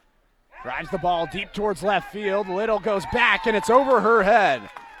Drives the ball deep towards left field. Little goes back, and it's over her head.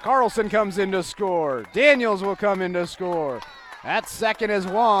 Carlson comes in to score. Daniels will come in to score. That second is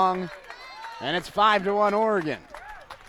Wong, and it's 5-1 Oregon.